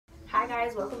Hi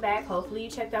guys, welcome back. Hopefully you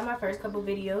checked out my first couple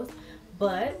videos.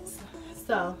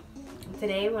 So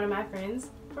today one of my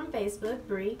friends from Facebook,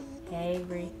 Bree, hey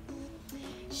Bree,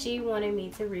 she wanted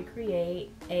me to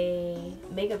recreate a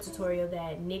makeup tutorial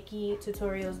that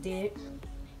Nikkitutorials did,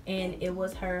 and it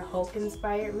was her Hulk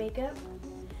inspired makeup.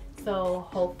 So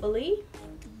hopefully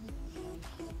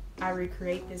I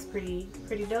recreate this pretty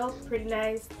dope, pretty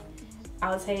nice.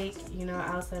 I'll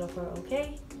settle for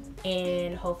okay,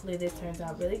 and hopefully this turns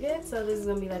out really good. So this is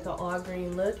gonna be like an all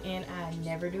green look, and I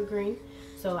never do green,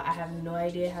 so I have no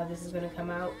idea how this is gonna come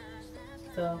out,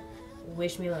 so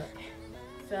wish me luck.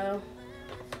 So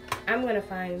I'm gonna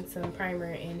find some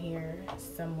primer in here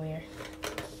somewhere.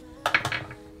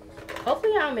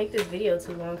 Hopefully I don't make this video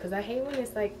too long, because I hate when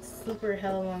it's like super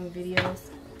hella long videos.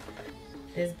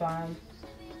 This Balm,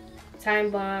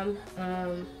 Time Balm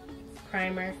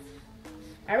primer.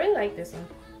 I really like this one,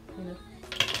 you know,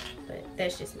 but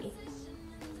that's just me.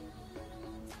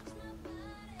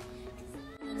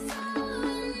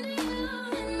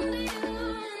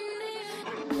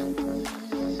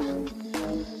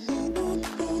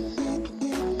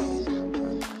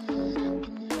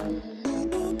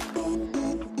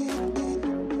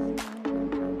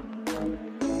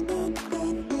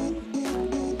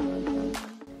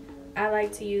 I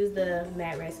like to use the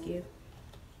Matte Rescue,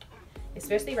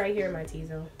 especially right here in my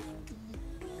T-zone,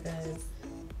 because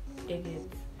it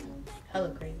gets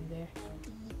hella crazy there.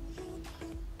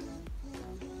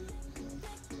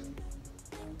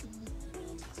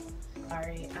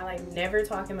 Alright, I like never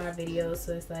talk in my videos,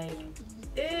 so it's like,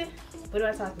 what do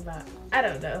I talk about? I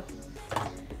don't know.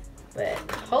 But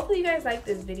hopefully you guys like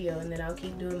this video, and then I'll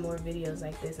keep doing more videos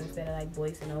like this instead of like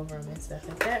voicing over them and stuff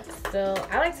like that. So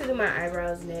I like to do my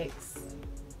eyebrows next,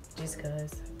 just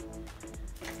because.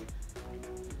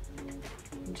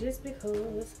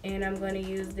 And I'm going to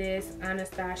use this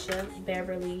Anastasia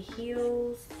Beverly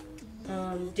Hills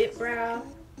dip brow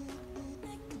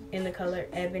in the color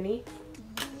Ebony.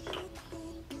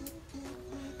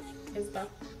 It's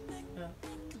about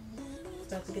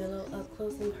to get a little up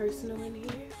close and personal in here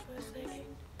for a second.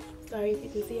 Sorry if you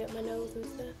can see up my nose and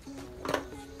stuff.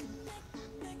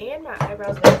 And my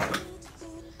eyebrows.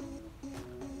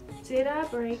 Did I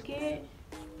break it?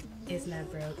 It's not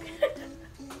broke.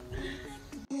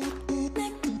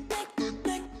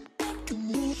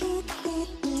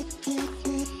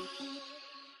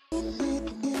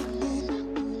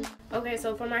 Okay,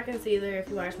 so for my concealer, if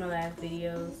you watched my last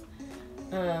videos,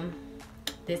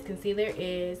 this concealer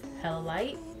is hella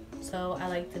light, so I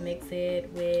like to mix it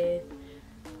with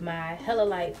my hella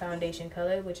light foundation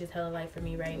color, which is hella light for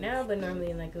me right now, but normally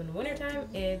in the winter time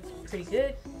it's pretty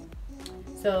good.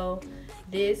 So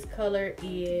this color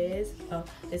is,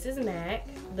 this is MAC,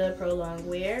 the Pro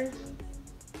Longwear,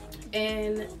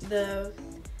 and the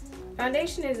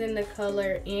foundation is in the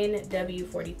color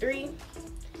NW43,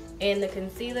 and the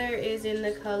concealer is in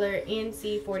the color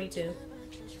NC42.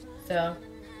 So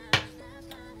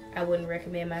I wouldn't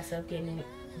recommend myself getting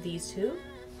these two.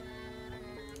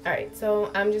 Alright, so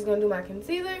I'm just gonna do my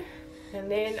concealer, and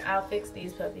then I'll fix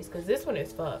these puppies, because this one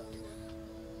is fucked.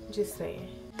 Just saying.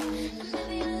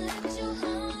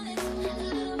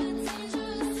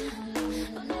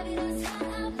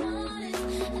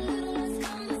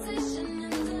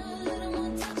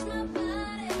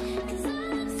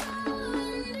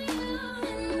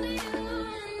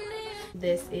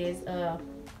 This is a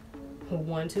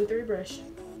 123 brush.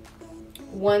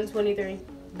 123.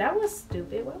 That was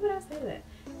stupid. Why would I say that?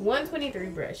 123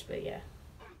 brush, but yeah.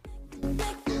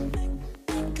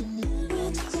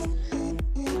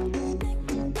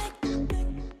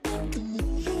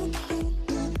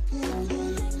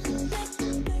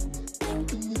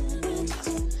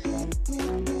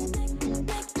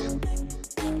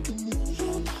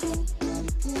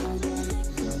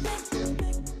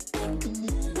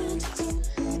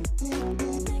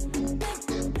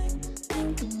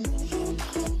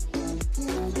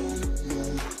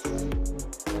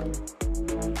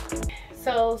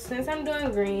 So since I'm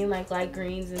doing green, like light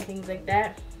greens and things like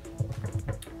that,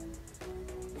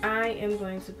 I am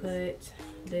going to put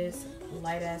this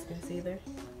light ass concealer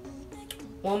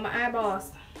on my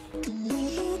eyeballs.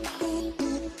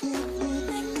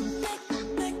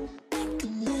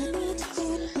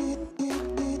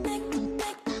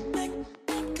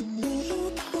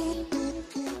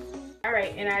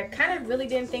 Alright, and I kind of really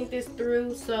didn't think this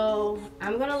through, so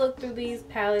I'm gonna look through these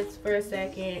palettes for a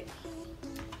second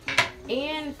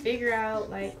and figure out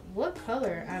like what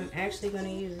color I'm actually gonna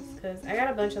use, because I got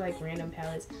a bunch of like random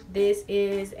palettes. This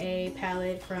is a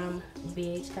palette from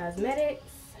BH Cosmetics,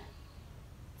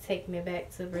 Take Me Back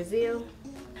to Brazil.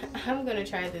 I'm gonna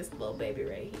try this little baby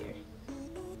right here.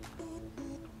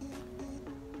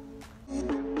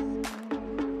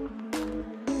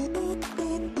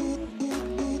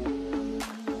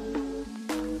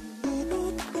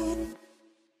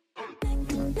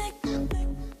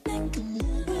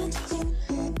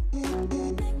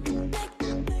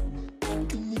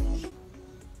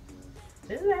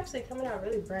 actually coming out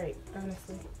really bright,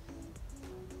 honestly.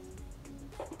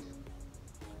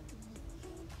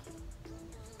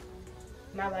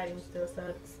 My lighting still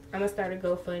sucks. I'm gonna start a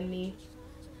GoFundMe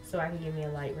so I can get me a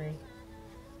light ring.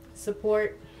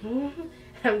 Support.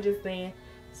 I'm just saying,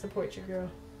 support your girl.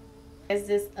 There's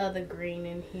this other green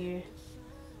in here.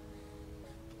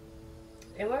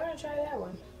 And we're gonna try that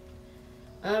one.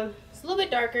 It's a little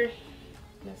bit darker.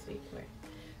 Let's see, where?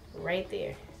 Right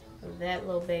there. That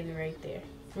little baby right there.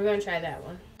 We're gonna try that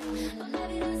one.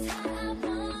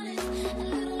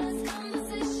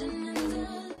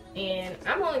 And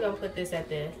I'm only gonna put this at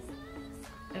the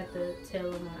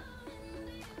tail of my,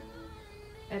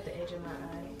 at the edge of my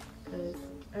eye, because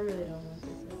I really don't want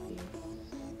this up here.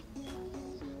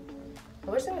 I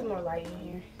wish there was more light in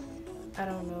here. I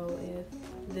don't know if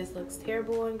this looks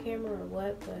terrible on camera or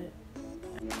what, but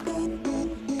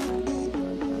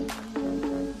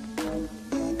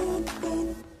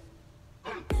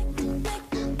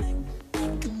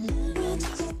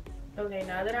okay,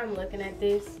 now that I'm looking at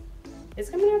this, it's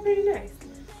coming out pretty nice.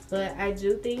 But I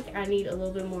do think I need a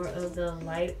little bit more of the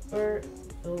light, or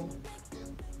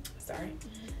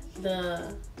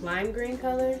the lime green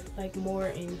color, like more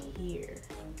in here.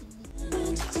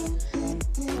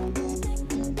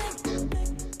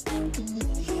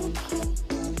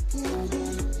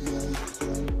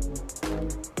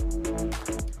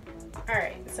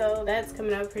 Alright, so that's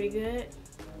coming out pretty good.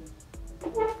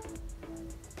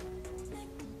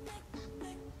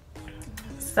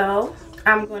 So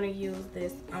I'm going to use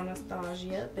this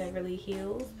Anastasia Beverly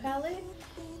Hills palette,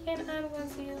 and I'm going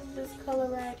to use this color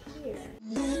right here.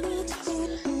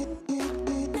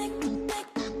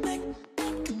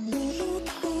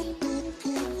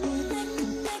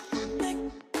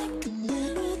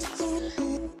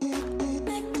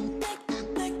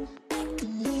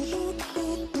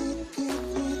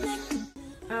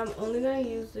 I'm only going to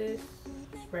use this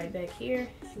right back here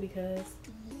because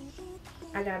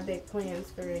I got big plans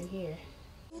for in here.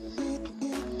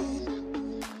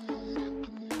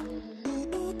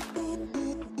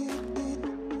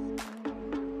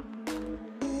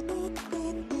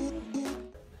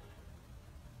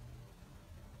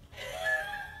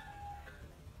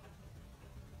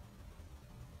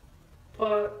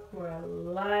 For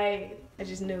life. I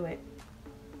just knew it.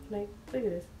 Like, look at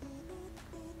this.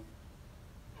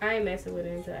 I ain't messing with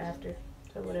it until after,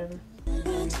 so whatever.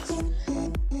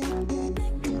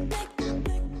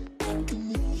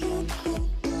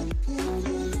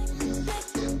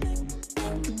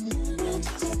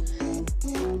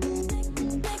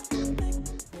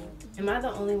 Am I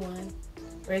the only one?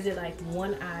 Or is it like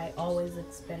one eye always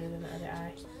looks better than the other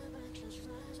eye?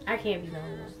 I can't be the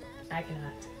only one. I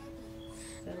cannot.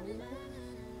 So,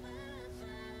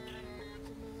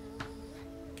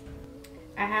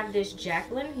 I have this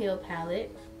Jaclyn Hill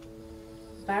palette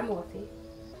by Morphe.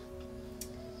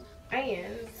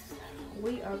 And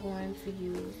we are going to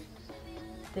use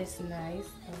this nice,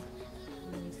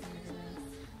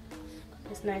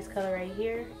 this nice color right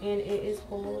here, and it is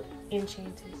called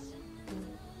Enchanted.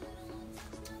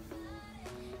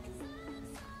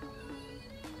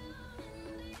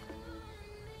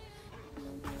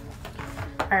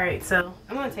 Alright, so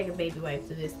I'm going to take a baby wipe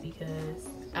to this because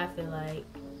I feel like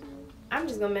I'm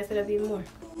just going to mess it up even more.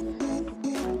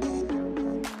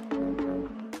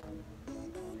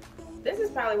 This is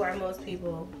probably why most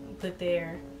people put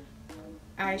their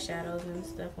eyeshadows and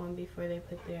stuff on before they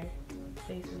put their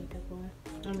face makeup on.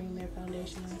 I mean their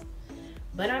foundation on.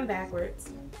 But I'm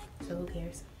backwards, so who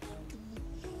cares?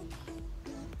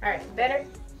 Alright, better?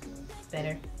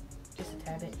 Better. Just a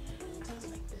tad bit. I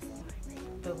don't like this line right here,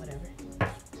 but whatever.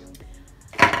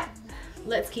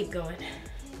 Let's keep going.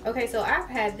 Okay, so I've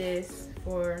had this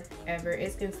forever.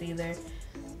 It's concealer.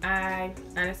 I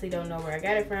honestly don't know where I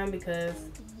got it from because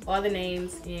all the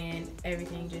names and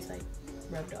everything just like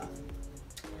rubbed off.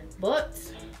 But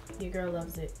your girl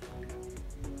loves it.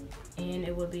 And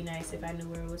it would be nice if I knew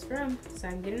where it was from so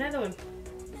I can get another one.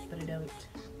 But I don't.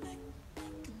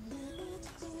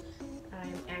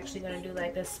 I'm actually gonna do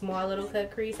like a small little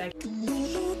cut crease.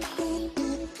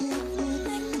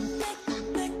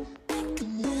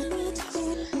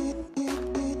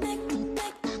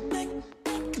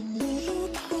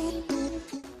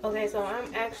 Okay, so I'm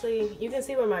actually, you can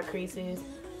see where my crease is.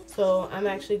 So I'm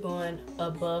actually going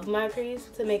above my crease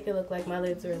to make it look like my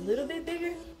lids are a little bit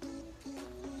bigger.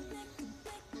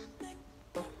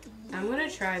 I'm gonna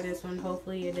try this one.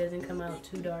 Hopefully it doesn't come out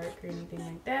too dark or anything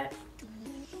like that.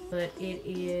 But it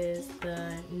is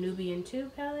the Nubian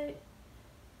 2 palette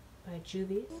by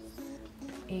Juvia's.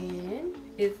 And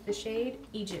it's the shade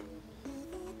Egypt.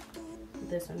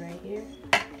 This one right here.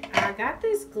 I got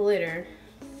this glitter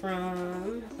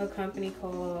from a company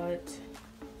called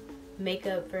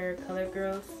Makeup for Color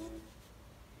Girls.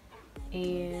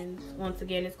 And once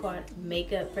again, it's called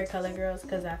Makeup for Color Girls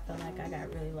because I feel like I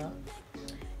got really low.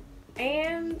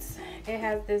 And it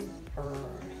has this,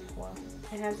 well,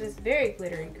 it has this very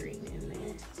glittery green in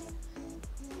there.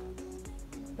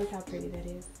 Look how pretty that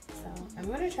is. So I'm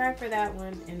going to try for that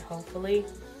one, and hopefully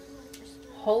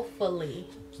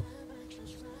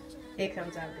it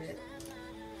comes out good.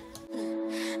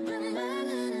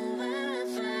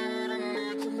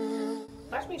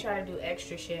 Watch me try to do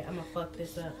extra shit. I'm gonna fuck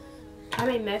this up. I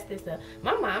may mess this up.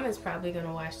 My mom is probably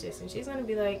gonna watch this and she's gonna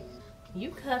be like,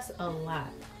 you cuss a lot.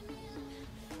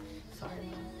 Sorry,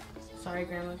 Mom. Sorry,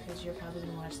 Grandma, because you're probably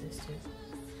gonna watch this too.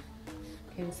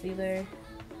 Concealer.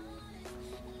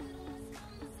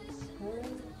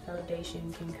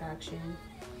 Foundation concoction.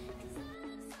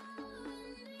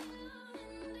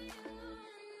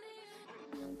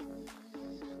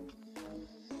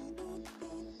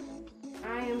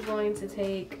 I am going to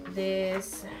take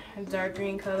this dark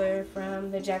green color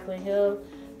from the Jaclyn Hill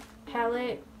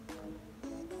palette,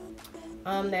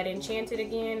 that Enchanted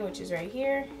again, which is right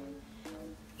here,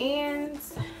 and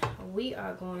we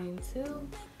are going to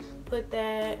put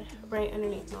that right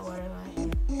underneath my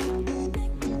waterline.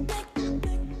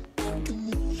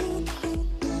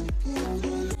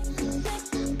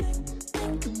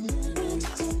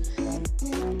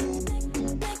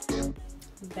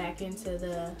 Back into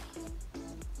the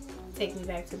Take Me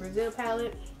Back to Brazil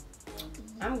palette.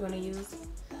 I'm gonna use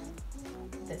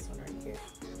this one right here.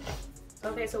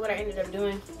 Okay, so what I ended up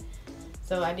doing,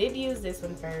 so I did use this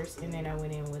one first, and then I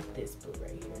went in with this blue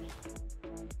right here.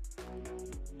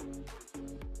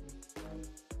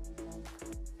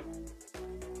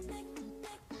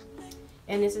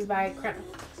 And this is by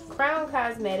Crown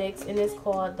Cosmetics, and it's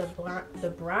called the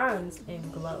Bronze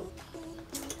and Glo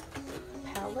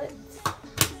palette.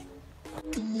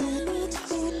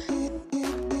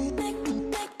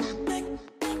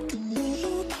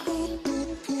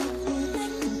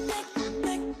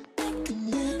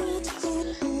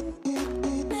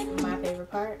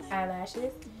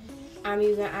 Eyelashes. I'm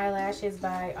using eyelashes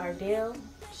by Ardell.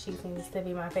 She seems to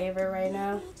be my favorite right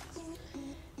now.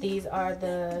 These are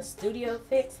the Studio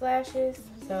Fix lashes.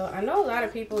 So I know a lot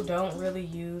of people don't really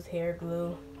use hair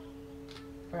glue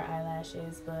for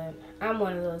eyelashes, but I'm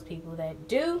one of those people that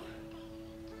do.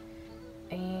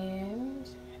 And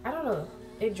I don't know,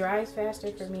 it dries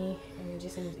faster for me and it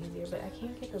just seems easier, but I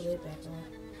can't get the lid back on.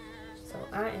 So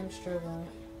I am struggling.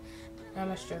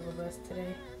 I'm a struggle bus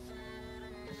today.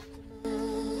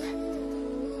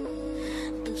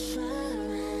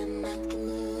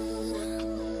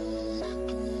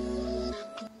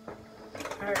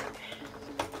 Alright,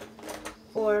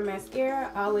 for mascara,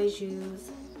 I always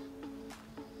use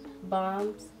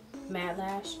Balm's Matte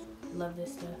Lash. Love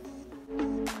this stuff.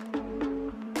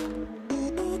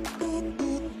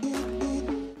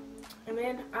 And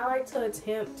then I like to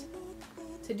attempt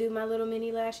to do my little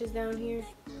mini lashes down here.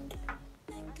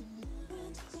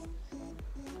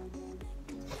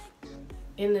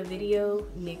 In the video,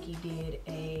 Nikki did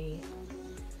a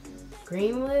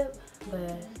green lip,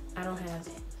 but I don't have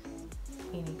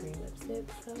any green lipstick,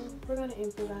 so we're gonna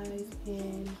improvise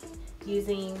in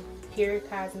using Pure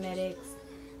Cosmetics.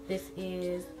 This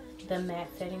is the matte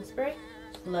setting spray.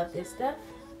 Love this stuff.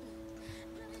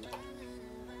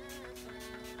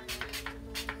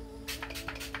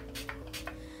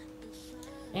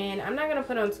 And I'm not gonna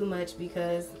put on too much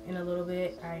because in a little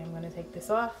bit I am gonna take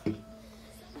this off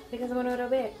because I'm gonna go to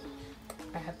bed.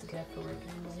 I have to get up for work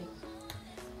in the morning.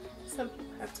 Some people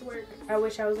have to work. I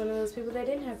wish I was one of those people that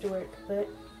didn't have to work, but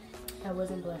I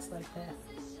wasn't blessed like that.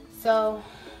 So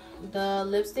the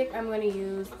lipstick I'm going to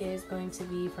use is going to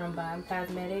be from Balm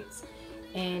Cosmetics,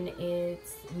 and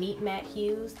it's Meat Matte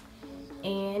Hues,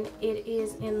 and it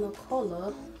is in the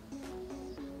color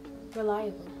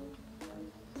Reliable,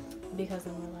 because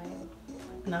I'm reliable.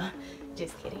 Nah,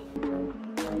 just kidding.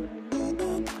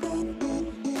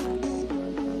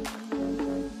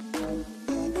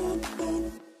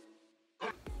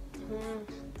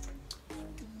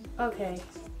 Okay,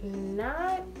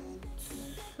 not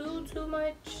too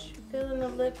much filling the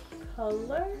lip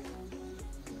color.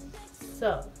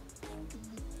 So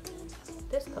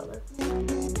this color.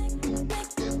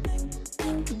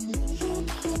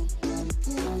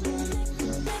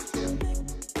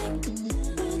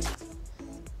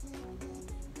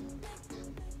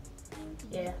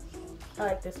 Yeah, I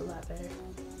like this a lot better.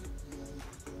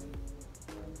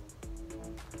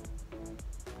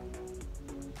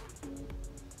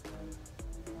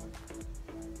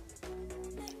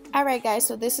 Alright guys,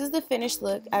 so this is the finished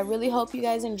look. I really hope you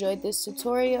guys enjoyed this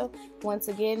tutorial. Once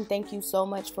again, thank you so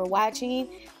much for watching.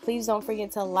 Please don't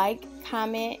forget to like,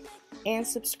 comment, and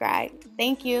subscribe.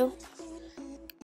 Thank you.